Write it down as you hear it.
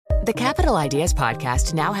The Capital Ideas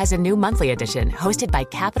Podcast now has a new monthly edition hosted by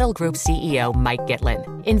Capital Group CEO Mike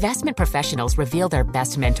Gitlin. Investment professionals reveal their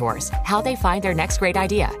best mentors, how they find their next great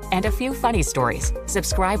idea, and a few funny stories.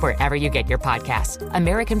 Subscribe wherever you get your podcasts.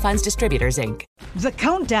 American Funds Distributors, Inc. The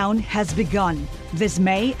countdown has begun. This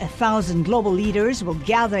May, 1,000 global leaders will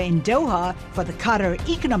gather in Doha for the Qatar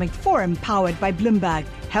Economic Forum powered by Bloomberg,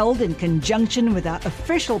 held in conjunction with our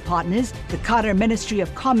official partners, the Qatar Ministry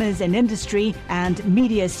of Commerce and Industry and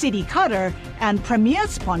Media City Qatar, and premier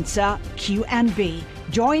sponsor QNB.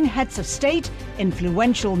 Join heads of state,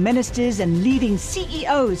 influential ministers, and leading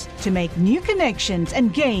CEOs to make new connections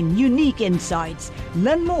and gain unique insights.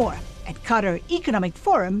 Learn more at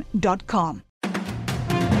QatarEconomicForum.com.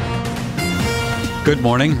 Good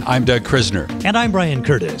morning. I'm Doug Krisner. And I'm Brian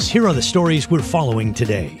Curtis. Here are the stories we're following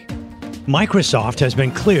today. Microsoft has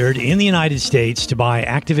been cleared in the United States to buy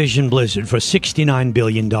Activision Blizzard for $69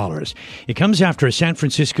 billion. It comes after a San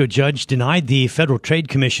Francisco judge denied the Federal Trade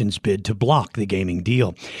Commission's bid to block the gaming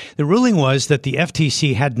deal. The ruling was that the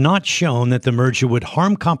FTC had not shown that the merger would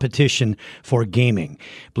harm competition for gaming.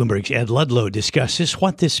 Bloomberg's Ed Ludlow discusses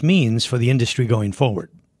what this means for the industry going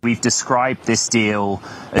forward. We've described this deal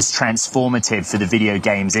as transformative for the video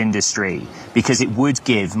games industry because it would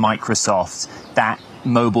give Microsoft that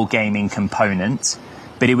mobile gaming component,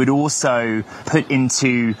 but it would also put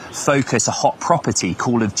into focus a hot property,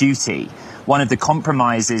 Call of Duty. One of the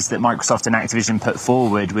compromises that Microsoft and Activision put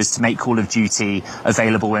forward was to make Call of Duty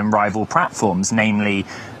available in rival platforms, namely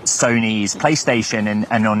Sony's PlayStation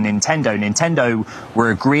and on Nintendo. Nintendo were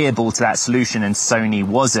agreeable to that solution and Sony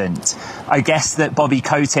wasn't. I guess that Bobby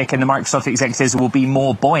Kotick and the Microsoft executives will be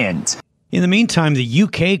more buoyant. In the meantime, the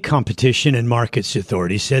UK Competition and Markets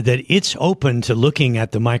Authority said that it's open to looking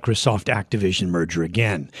at the Microsoft-Activision merger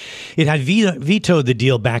again. It had vetoed the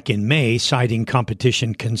deal back in May, citing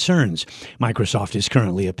competition concerns. Microsoft is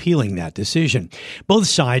currently appealing that decision. Both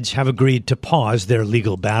sides have agreed to pause their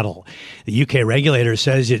legal battle. The UK regulator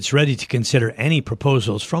says it's ready to consider any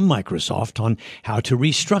proposals from Microsoft on how to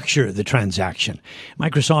restructure the transaction.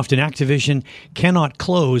 Microsoft and Activision cannot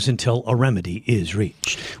close until a remedy is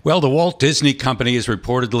reached. Well, the Walt Disney Company is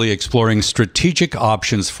reportedly exploring strategic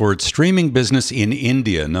options for its streaming business in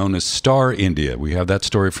India, known as Star India. We have that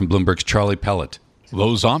story from Bloomberg's Charlie Pellet.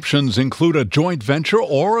 Those options include a joint venture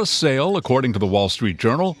or a sale, according to the Wall Street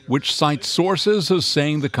Journal, which cites sources as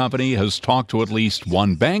saying the company has talked to at least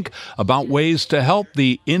one bank about ways to help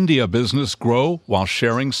the India business grow while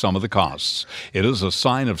sharing some of the costs. It is a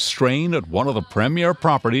sign of strain at one of the premier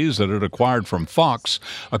properties that it acquired from Fox.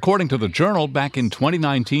 According to the Journal, back in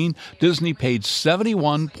 2019, Disney paid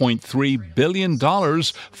 $71.3 billion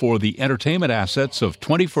for the entertainment assets of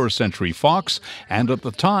 21st Century Fox, and at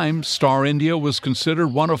the time, Star India was considered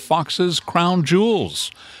one of Fox's crown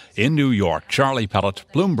jewels. In New York, Charlie Pellet,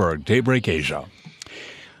 Bloomberg, Daybreak Asia.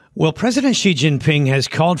 Well, President Xi Jinping has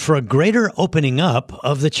called for a greater opening up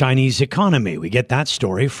of the Chinese economy. We get that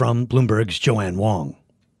story from Bloomberg's Joanne Wong.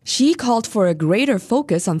 Xi called for a greater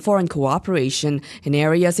focus on foreign cooperation in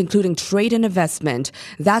areas including trade and investment.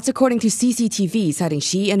 That's according to CCTV, citing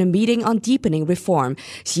Xi in a meeting on deepening reform.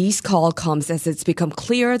 Xi's call comes as it's become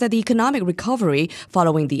clear that the economic recovery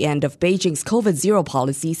following the end of Beijing's COVID-0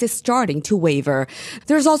 policies is starting to waver.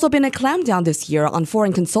 There's also been a clampdown this year on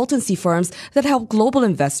foreign consultancy firms that help global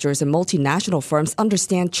investors and multinational firms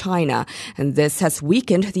understand China, and this has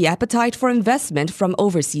weakened the appetite for investment from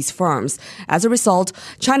overseas firms. As a result,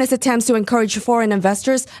 China's attempts to encourage foreign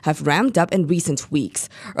investors have ramped up in recent weeks.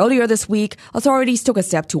 Earlier this week, authorities took a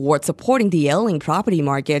step toward supporting the ailing property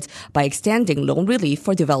market by extending loan relief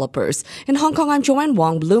for developers. In Hong Kong, I'm Joanne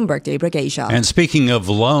Wong, Bloomberg Daybreak Asia. And speaking of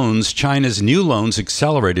loans, China's new loans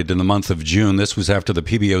accelerated in the month of June. This was after the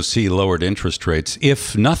PBOC lowered interest rates.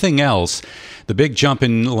 If nothing else, the big jump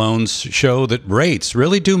in loans show that rates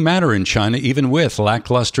really do matter in China, even with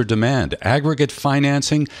lackluster demand. Aggregate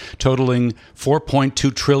financing totaling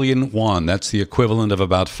 4.2 trillion won. That's the equivalent of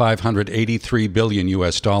about 583 billion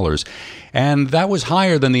US dollars. And that was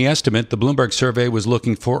higher than the estimate. The Bloomberg survey was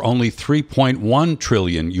looking for only 3.1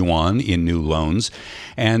 trillion yuan in new loans.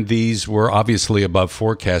 And these were obviously above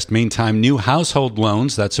forecast. Meantime, new household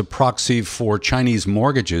loans, that's a proxy for Chinese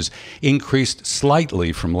mortgages, increased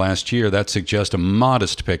slightly from last year. That suggests a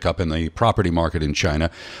modest pickup in the property market in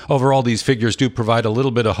China. Overall, these figures do provide a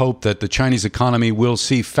little bit of hope that the Chinese economy will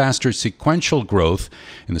see faster sequential growth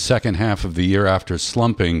in the second half of the year after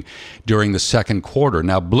slumping during the second quarter.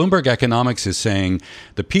 Now, Bloomberg Economics is saying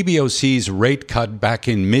the PBOC's rate cut back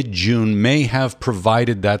in mid-June may have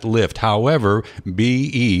provided that lift. However,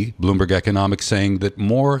 Bloomberg Economics, saying that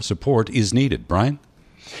more support is needed. Brian?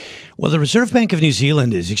 Well, the Reserve Bank of New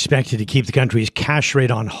Zealand is expected to keep the country's cash rate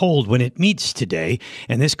on hold when it meets today,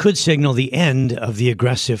 and this could signal the end of the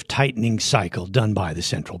aggressive tightening cycle done by the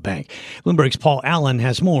central bank. Bloomberg's Paul Allen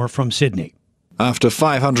has more from Sydney. After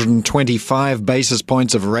 525 basis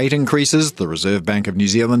points of rate increases, the Reserve Bank of New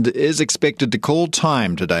Zealand is expected to call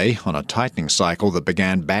time today on a tightening cycle that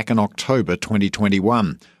began back in October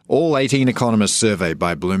 2021. All 18 economists surveyed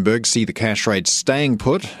by Bloomberg see the cash rate staying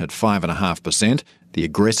put at 5.5%. The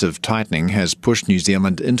aggressive tightening has pushed New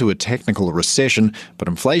Zealand into a technical recession, but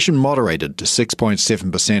inflation moderated to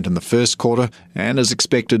 6.7% in the first quarter and is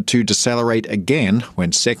expected to decelerate again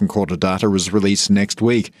when second quarter data is released next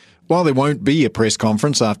week. While there won't be a press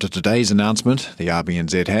conference after today's announcement, the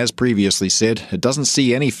RBNZ has previously said it doesn't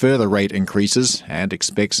see any further rate increases and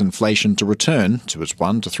expects inflation to return to its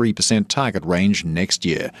 1 to 3% target range next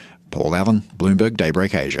year. Paul Allen, Bloomberg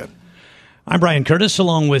Daybreak Asia. I'm Brian Curtis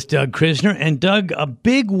along with Doug Krisner. And Doug, a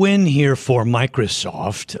big win here for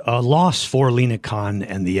Microsoft, a loss for Lina Khan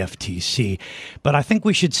and the FTC. But I think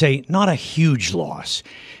we should say not a huge loss,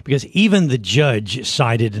 because even the judge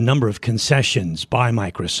cited a number of concessions by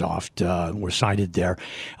Microsoft were cited there.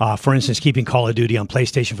 For instance, keeping Call of Duty on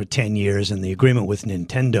PlayStation for 10 years and the agreement with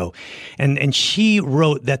Nintendo. And she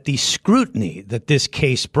wrote that the scrutiny that this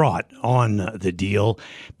case brought on the deal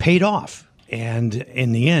paid off. And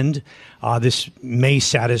in the end, this may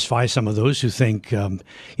satisfy some of those who think,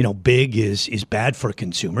 big is bad for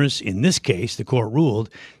consumers. In this case, the court ruled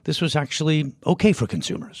this was actually okay for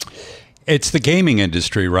consumers. It's the gaming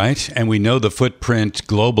industry, right? And we know the footprint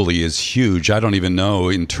globally is huge. I don't even know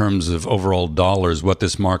in terms of overall dollars what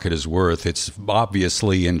this market is worth. It's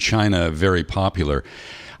obviously in China very popular.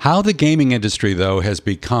 How the gaming industry, though, has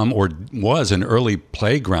become or was an early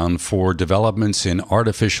playground for developments in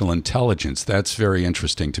artificial intelligence, that's very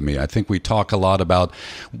interesting to me. I think we talk a lot about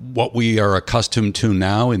what we are accustomed to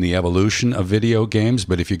now in the evolution of video games,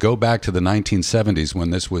 but if you go back to the 1970s when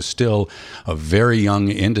this was still a very young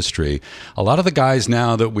industry, a lot of the guys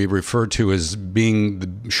now that we refer to as being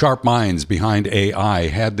the sharp minds behind AI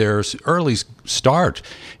had their early start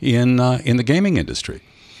in the gaming industry.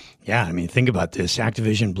 Yeah, I mean, think about this.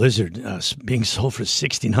 Activision Blizzard being sold for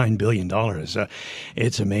 $69 billion.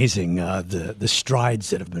 It's amazing the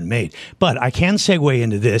strides that have been made. But I can segue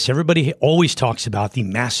into this. Everybody always talks about the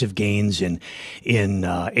massive gains in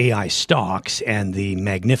AI stocks and the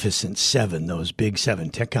Magnificent Seven, those big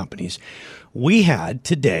seven tech companies. We had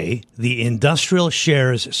today the industrial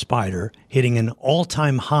shares spider hitting an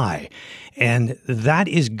all-time high. And that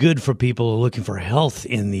is good for people who are looking for health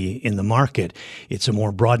in the market. It's a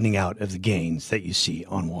more broadening out of the gains that you see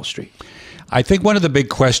on Wall Street. I think one of the big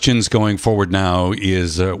questions going forward now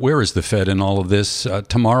is where is the Fed in all of this?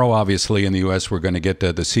 Tomorrow, obviously, in the U.S., we're going to get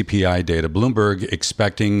the CPI data. Bloomberg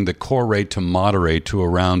expecting the core rate to moderate to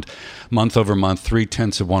around month-over-month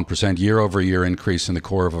 0.3%, year-over-year increase in the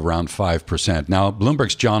core of around 5%. Now,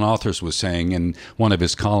 Bloomberg's John Authers was saying in one of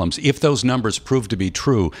his columns, if those numbers prove to be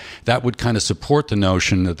true, that would kind of support the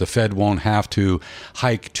notion that the Fed won't have to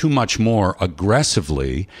hike too much more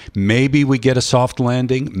aggressively. Maybe we get a soft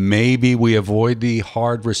landing. Maybe we avoid the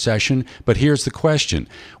hard recession. But here's the question.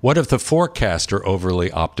 What if the forecasts are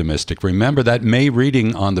overly optimistic? Remember that May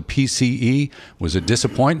reading on the PCE was a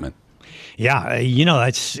disappointment. Yeah,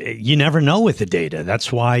 that's you never know with the data.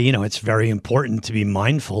 That's why, it's very important to be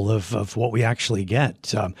mindful of what we actually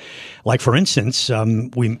get. Like, for instance,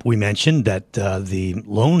 we mentioned that the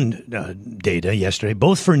loan data yesterday,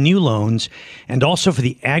 both for new loans and also for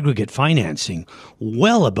the aggregate financing,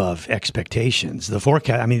 well above expectations. The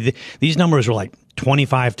forecast, these numbers were like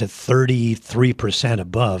 25 to 33%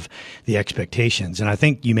 above the expectations. And I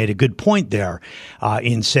think you made a good point there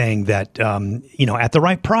in saying that, at the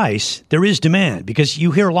right price, there is demand, because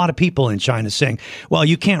you hear a lot of people in China saying, well,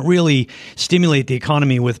 you can't really stimulate the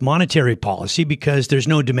economy with monetary policy because there's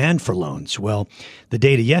no demand for loans. Well, the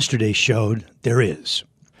data yesterday showed there is.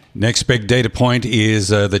 Next big data point is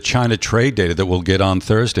the China trade data that we'll get on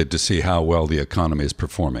Thursday to see how well the economy is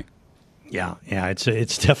performing. Yeah,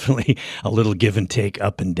 it's definitely a little give and take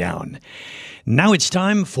up and down. Now it's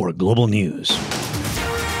time for global news.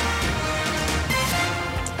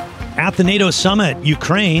 At the NATO summit,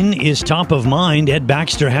 Ukraine is top of mind. Ed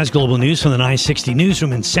Baxter has global news from the 960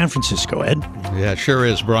 newsroom in San Francisco. Ed? Yeah, it sure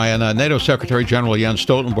is, Brian. NATO Secretary General Jens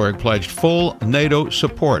Stoltenberg pledged full NATO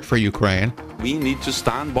support for Ukraine. We need to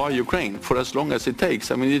stand by Ukraine for as long as it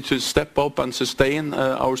takes, and we need to step up and sustain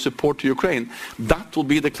our support to Ukraine. That will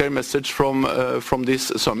be the clear message from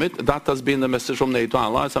this summit. That has been the message from NATO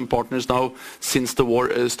allies and partners now since the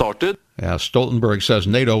war started. Yeah, Stoltenberg says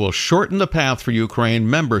NATO will shorten the path for Ukraine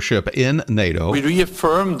membership in NATO. We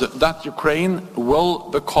reaffirmed that Ukraine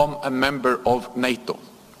will become a member of NATO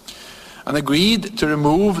and agreed to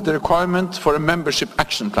remove the requirement for a membership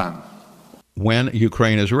action plan when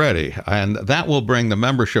Ukraine is ready. And that will bring the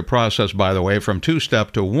membership process, by the way, from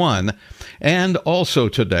two-step to one. And also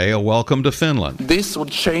today, a welcome to Finland. This will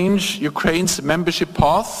change Ukraine's membership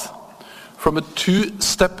path from a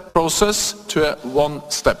two-step process to a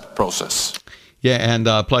one-step process. Yeah, and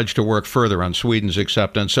pledged to work further on Sweden's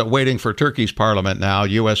acceptance. Waiting for Turkey's parliament now,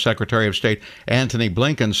 U.S. Secretary of State Antony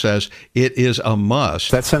Blinken says it is a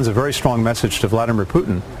must. That sends a very strong message to Vladimir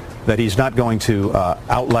Putin that he's not going to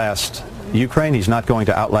outlast Ukraine. He's not going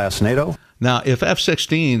to outlast NATO. Now, if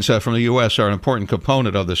F-16s from the U.S. are an important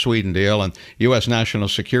component of the Sweden deal, and U.S. National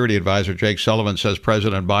Security Advisor Jake Sullivan says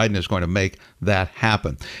President Biden is going to make that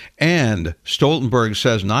happen. And Stoltenberg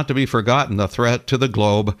says, not to be forgotten, the threat to the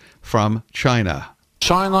globe from China.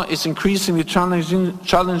 China is increasingly challenging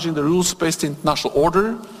the rules-based international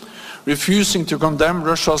order, refusing to condemn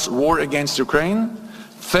Russia's war against Ukraine,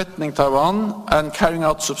 threatening Taiwan, and carrying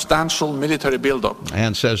out substantial military buildup.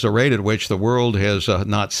 And says the rate at which the world has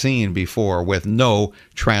not seen before, with no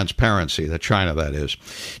transparency, the China that is.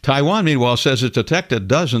 Taiwan, meanwhile, says it detected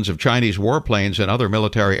dozens of Chinese warplanes and other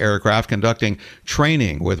military aircraft conducting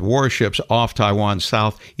training with warships off Taiwan's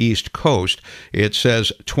southeast coast. It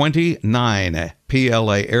says 29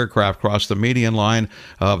 PLA aircraft crossed the median line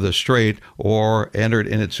of the strait or entered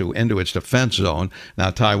into its defense zone.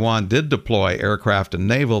 Now, Taiwan did deploy aircraft and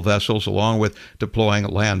naval vessels along with deploying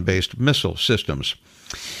land-based missile systems.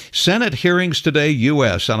 Senate hearings today,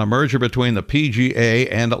 U.S., on a merger between the PGA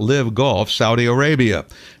and Live Golf, Saudi Arabia.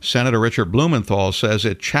 Senator Richard Blumenthal says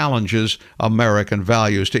it challenges American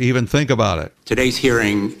values to even think about it. Today's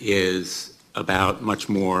hearing is about much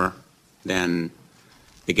more than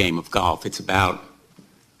the game of golf. It's about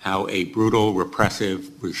how a brutal, repressive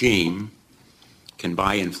regime can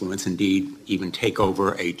buy influence, indeed even take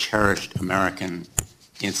over a cherished American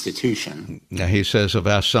institution. He says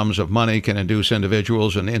vast sums of money can induce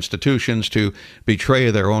individuals and institutions to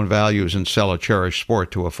betray their own values and sell a cherished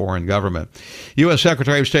sport to a foreign government. U.S.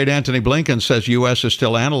 Secretary of State Antony Blinken says U.S. is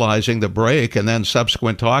still analyzing the break and then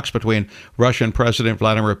subsequent talks between Russian President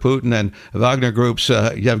Vladimir Putin and Wagner Group's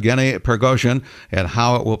Yevgeny Prigozhin and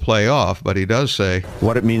how it will play off. But he does say,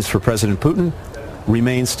 what it means for President Putin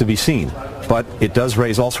remains to be seen. But it does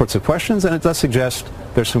raise all sorts of questions, and it does suggest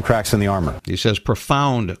there's some cracks in the armor. He says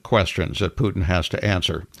profound questions that Putin has to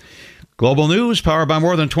answer. Global news powered by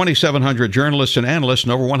more than 2,700 journalists and analysts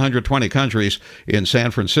in over 120 countries. In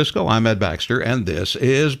San Francisco, I'm Ed Baxter, and this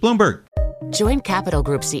is Bloomberg. Join Capital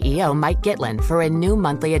Group CEO Mike Gitlin for a new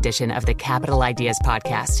monthly edition of the Capital Ideas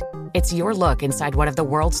Podcast. It's your look inside one of the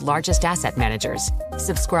world's largest asset managers.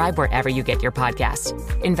 Subscribe wherever you get your podcasts.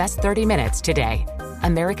 Invest 30 minutes today.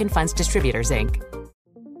 American Funds Distributors, Inc.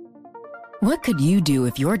 What could you do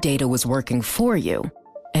if your data was working for you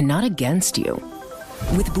and not against you?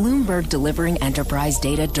 With Bloomberg delivering enterprise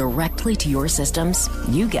data directly to your systems,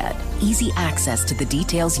 you get easy access to the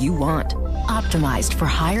details you want, optimized for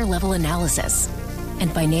higher-level analysis,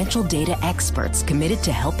 and financial data experts committed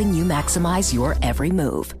to helping you maximize your every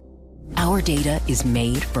move. Our data is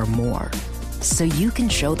made for more, so you can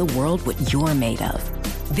show the world what you're made of.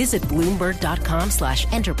 Visit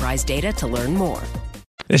Bloomberg.com/enterprise data to learn more.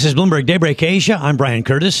 This is Bloomberg Daybreak Asia. I'm Brian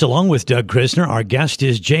Curtis, along with Doug Krisner. Our guest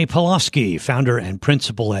is Jay Pawlowski, founder and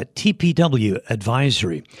principal at TPW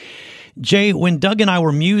Advisory. Jay, when Doug and I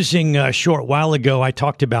were musing a short while ago, I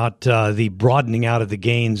talked about the broadening out of the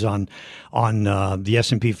gains on the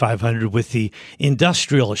S&P 500 with the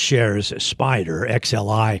industrial shares, SPDR,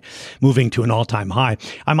 XLI, moving to an all-time high.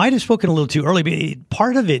 I might have spoken a little too early, but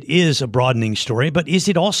part of it is a broadening story, but is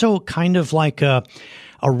it also kind of like a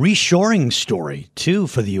reshoring story, too,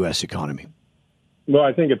 for the U.S. economy? Well,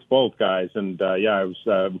 I think it's both, guys. And, I was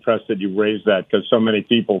impressed that you raised that because so many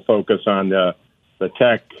people focus on the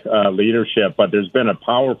tech leadership, but there's been a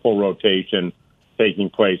powerful rotation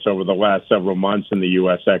taking place over the last several months in the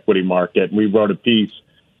U.S. equity market. We wrote a piece,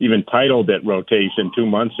 even titled it Rotation, 2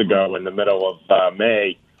 months ago in the middle of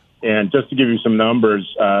May. And just to give you some numbers,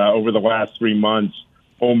 over the last 3 months,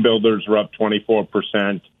 home builders are up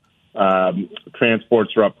 24%.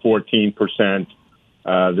 Transports are up 14%.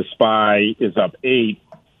 The SPY is up 8%,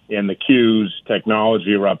 and the Qs,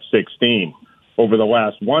 technology, are up 16%. Over the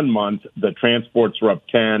last 1 month, the transports are up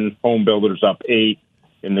 10%, home builders up 8%,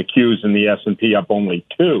 in the Qs and the S&P up only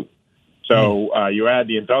 2. So you add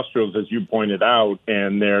the industrials, as you pointed out,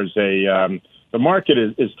 and there's the market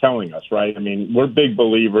is telling us, right? I mean, we're big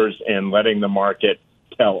believers in letting the market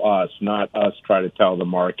tell us, not us try to tell the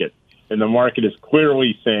market. And the market is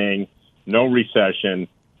clearly saying no recession,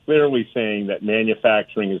 clearly saying that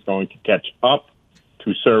manufacturing is going to catch up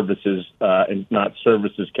to services and not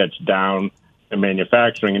services catch down to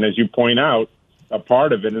manufacturing. And as you point out, a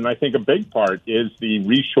part of it, and I think a big part, is the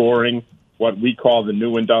reshoring, what we call the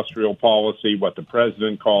new industrial policy, what the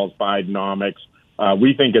president calls Bidenomics.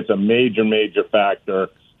 We think it's a major, major factor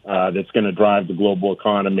that's going to drive the global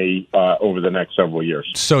economy over the next several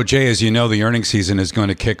years. So, Jay, as you know, the earnings season is going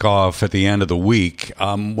to kick off at the end of the week.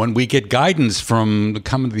 When we get guidance from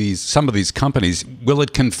some of these companies, will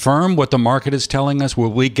it confirm what the market is telling us?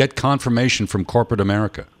 Will we get confirmation from corporate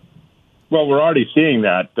America? Well, we're already seeing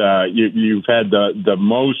that. You've had the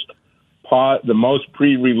most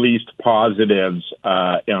pre-released positives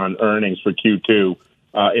on earnings for Q2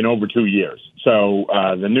 in over 2 years. So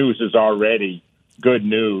the news is already good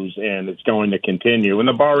news, and it's going to continue. And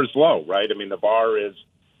the bar is low, right? I mean, the bar is,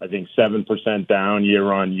 I think, 7% down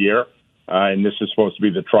year on year, and this is supposed to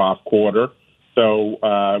be the trough quarter. So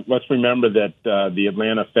let's remember that the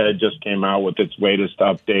Atlanta Fed just came out with its latest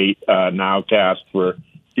update, nowcast for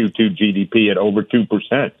Q2 GDP at over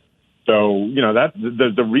 2%. So, that's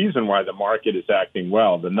the reason why the market is acting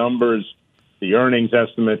well. The numbers, the earnings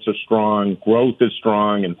estimates are strong, growth is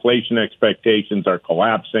strong, inflation expectations are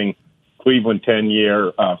collapsing. Cleveland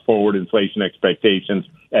 10-year forward inflation expectations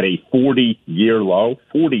at a 40-year low,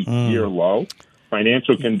 40-year low.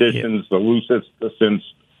 Financial conditions, the loosest since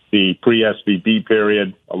the pre-SVB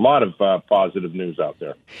period. A lot of positive news out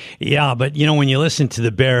there. Yeah, but, when you listen to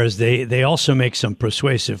the bears, they also make some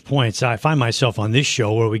persuasive points. I find myself on this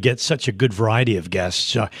show where we get such a good variety of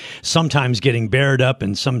guests, sometimes getting bared up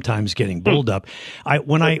and sometimes getting bulled up.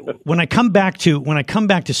 When I come back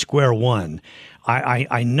to square one,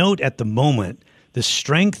 I note at the moment the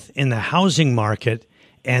strength in the housing market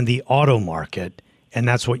and the auto market, and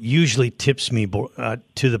that's what usually tips me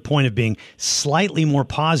to the point of being slightly more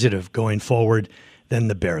positive going forward than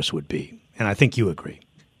the bears would be. And I think you agree.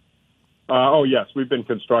 Oh, yes. We've been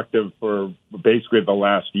constructive for basically the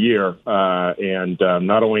last year, and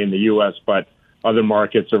not only in the U.S., but other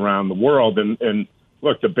markets around the world. And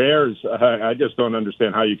look, the bears, I just don't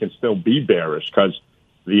understand how you can still be bearish, because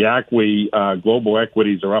the global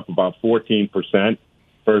equities are up about 14%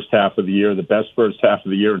 first half of the year, the best first half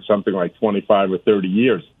of the year in something like 25 or 30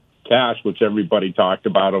 years. Cash, which everybody talked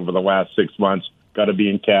about over the last 6 months, got to be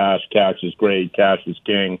in cash. Cash is great. Cash is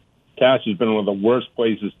king. Cash has been one of the worst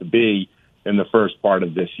places to be in the first part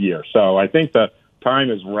of this year. So I think the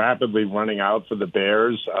time is rapidly running out for the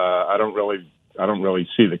bears. I don't really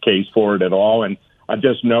see the case for it at all. And I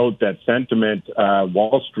just note that sentiment,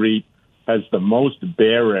 Wall Street has the most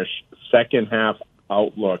bearish second half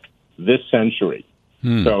outlook this century.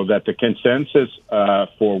 So that the consensus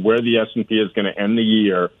for where the S&P is going to end the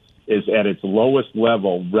year is at its lowest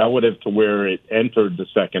level relative to where it entered the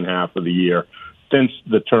second half of the year since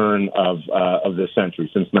the turn of this century,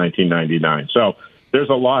 since 1999. So there's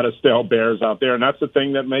a lot of stale bears out there, and that's the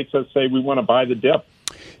thing that makes us say we want to buy the dip.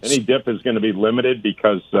 Any dip is going to be limited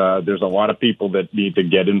because there's a lot of people that need to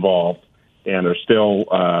get involved and are still,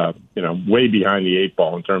 way behind the eight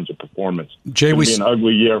ball in terms of performance. Jay, it's an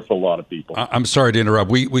ugly year for a lot of people. I'm sorry to interrupt.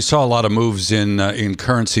 We saw a lot of moves in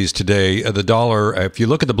currencies today. The dollar, if you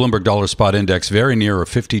look at the Bloomberg Dollar Spot Index, very near a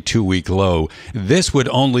 52-week low. This would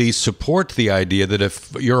only support the idea that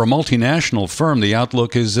if you're a multinational firm, the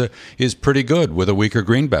outlook is pretty good with a weaker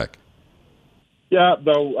greenback. Yeah,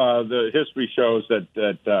 though the history shows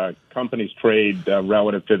that companies trade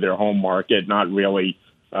relative to their home market, not really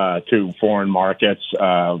to foreign markets.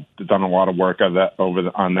 Done a lot of work on that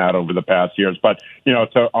over the past years. But,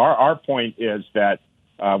 so our point is that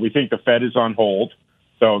we think the Fed is on hold.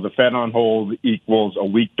 So the Fed on hold equals a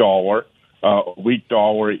weak dollar. A weak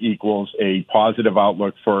dollar equals a positive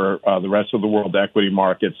outlook for the rest of the world equity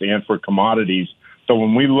markets and for commodities. So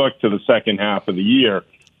when we look to the second half of the year,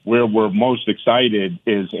 where we're most excited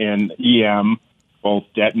is in EM, both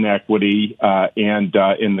debt and equity, and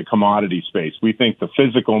in the commodity space. We think the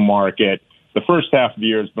physical market, the first half of the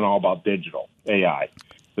year has been all about digital, AI.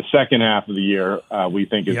 The second half of the year, we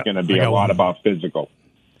think is going to be a lot about physical.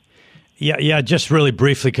 Yeah. Just really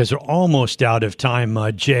briefly, because we're almost out of time,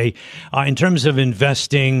 Jay. In terms of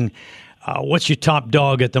investing, what's your top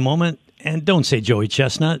dog at the moment? And don't say Joey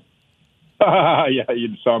Chestnut. Yeah,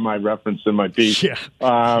 you saw my reference in my piece. Yeah.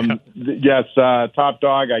 Yes, top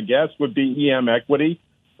dog, I guess, would be EM equity.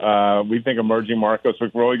 We think emerging markets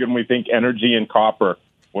look really good, and we think energy and copper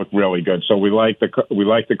look really good. So we like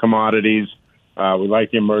the commodities. We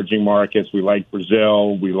like the emerging markets. We like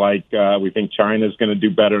Brazil. We think China's going to do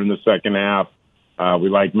better in the second half. We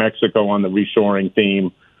like Mexico on the reshoring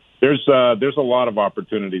theme. There's a lot of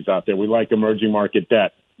opportunities out there. We like emerging market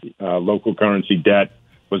debt. Local currency debt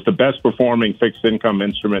was the best performing fixed income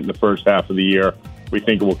instrument in the first half of the year. We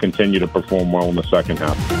think it will continue to perform well in the second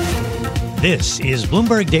half. This is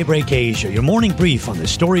Bloomberg Daybreak Asia, your morning brief on the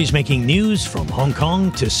stories making news from Hong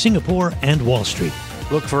Kong to Singapore and Wall Street.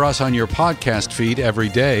 Look for us on your podcast feed every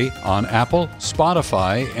day on Apple,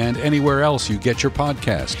 Spotify, and anywhere else you get your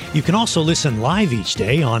podcast. You can also listen live each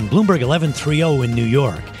day on Bloomberg 1130 in New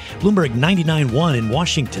York, Bloomberg 99.1 in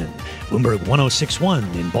Washington, Bloomberg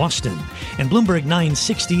 106.1 in Boston, and Bloomberg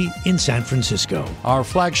 960 in San Francisco. Our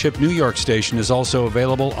flagship New York station is also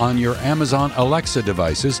available on your Amazon Alexa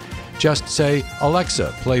devices. Just say,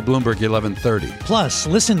 Alexa, play Bloomberg 1130. Plus,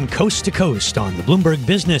 listen coast to coast on the Bloomberg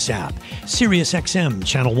Business app, Sirius XM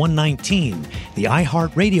Channel 119, the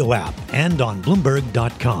iHeartRadio app, and on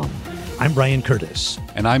Bloomberg.com. I'm Brian Curtis.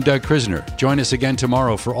 And I'm Doug Krisner. Join us again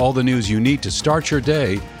tomorrow for all the news you need to start your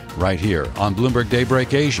day right here on Bloomberg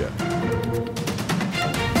Daybreak Asia.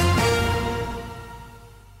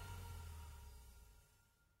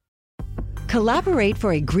 Collaborate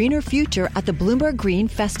for a greener future at the Bloomberg Green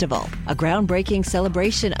Festival, a groundbreaking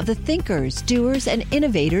celebration of the thinkers, doers, and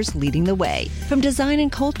innovators leading the way. From design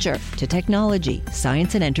and culture to technology,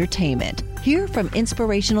 science, and entertainment. Hear from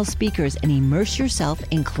inspirational speakers and immerse yourself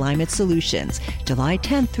in climate solutions. July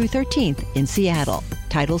 10th through 13th in Seattle.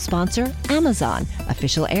 Title sponsor, Amazon.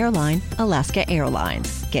 Official airline, Alaska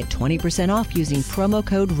Airlines. Get 20% off using promo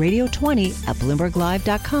code radio20 at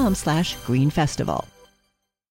BloombergLive.com/Green Festival.